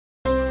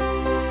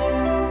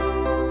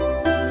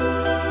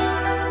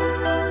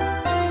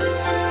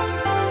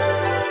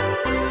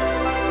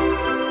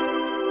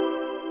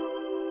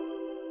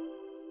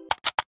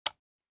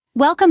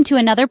Welcome to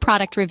another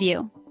product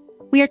review.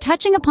 We are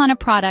touching upon a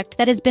product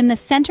that has been the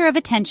center of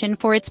attention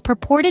for its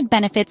purported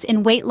benefits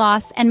in weight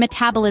loss and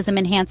metabolism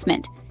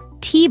enhancement,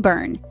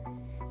 T-Burn.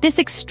 This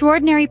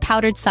extraordinary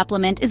powdered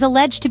supplement is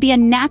alleged to be a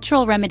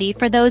natural remedy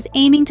for those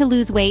aiming to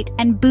lose weight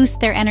and boost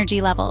their energy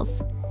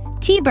levels.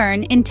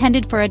 T-Burn,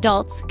 intended for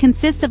adults,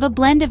 consists of a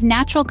blend of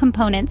natural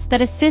components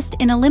that assist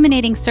in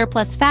eliminating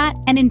surplus fat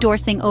and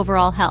endorsing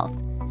overall health.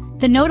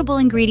 The notable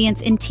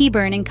ingredients in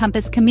T-Burn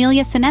encompass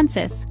Camellia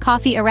sinensis,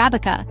 coffee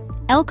arabica,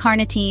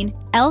 L-carnitine,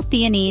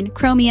 L-theanine,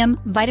 chromium,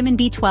 vitamin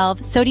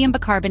B12, sodium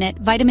bicarbonate,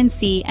 vitamin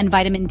C, and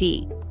vitamin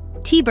D.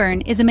 T-Burn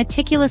is a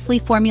meticulously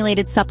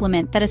formulated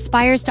supplement that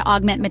aspires to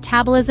augment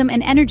metabolism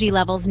and energy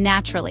levels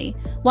naturally,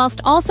 whilst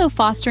also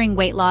fostering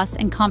weight loss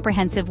and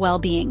comprehensive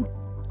well-being.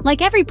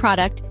 Like every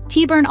product,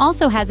 T-Burn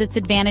also has its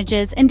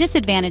advantages and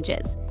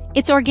disadvantages.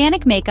 Its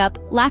organic makeup,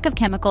 lack of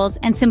chemicals,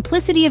 and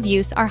simplicity of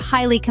use are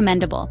highly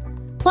commendable.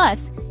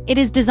 Plus, it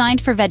is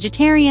designed for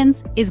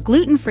vegetarians, is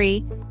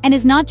gluten-free, and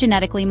is not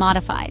genetically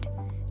modified.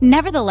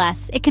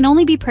 Nevertheless, it can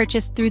only be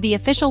purchased through the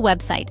official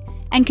website,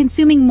 and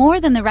consuming more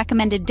than the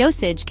recommended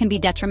dosage can be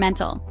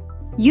detrimental.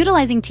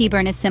 Utilizing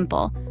T-Burn is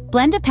simple.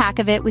 Blend a pack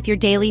of it with your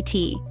daily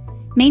tea.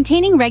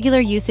 Maintaining regular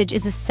usage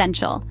is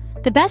essential.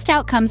 The best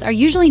outcomes are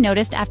usually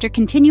noticed after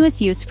continuous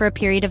use for a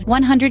period of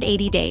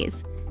 180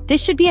 days.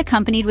 This should be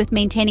accompanied with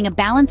maintaining a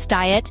balanced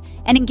diet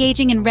and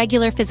engaging in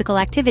regular physical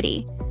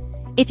activity.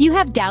 If you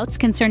have doubts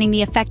concerning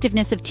the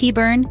effectiveness of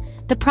T-Burn,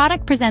 the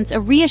product presents a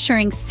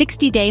reassuring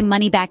 60-day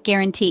money-back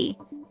guarantee.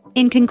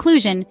 In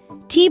conclusion,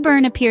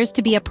 T-Burn appears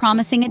to be a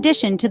promising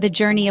addition to the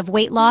journey of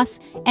weight loss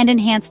and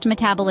enhanced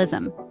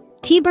metabolism.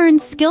 T-Burn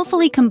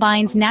skillfully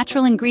combines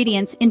natural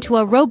ingredients into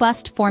a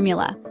robust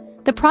formula.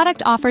 The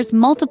product offers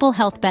multiple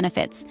health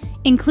benefits,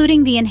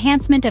 including the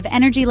enhancement of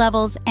energy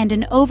levels and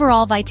an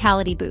overall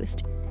vitality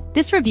boost.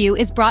 This review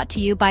is brought to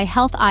you by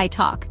Health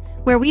iTalk,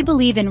 where we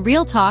believe in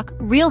real talk,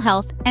 real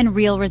health, and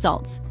real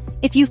results.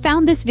 If you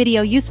found this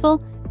video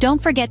useful,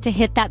 don't forget to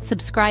hit that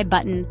subscribe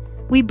button.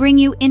 We bring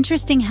you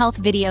interesting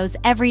health videos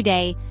every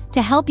day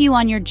to help you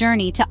on your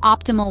journey to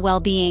optimal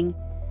well-being.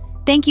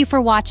 Thank you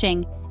for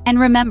watching, and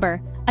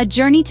remember, a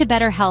journey to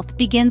better health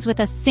begins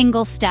with a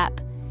single step.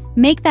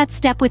 Make that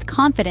step with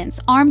confidence,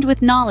 armed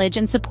with knowledge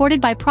and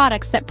supported by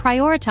products that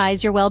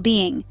prioritize your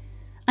well-being.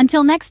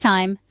 Until next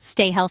time,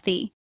 stay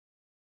healthy.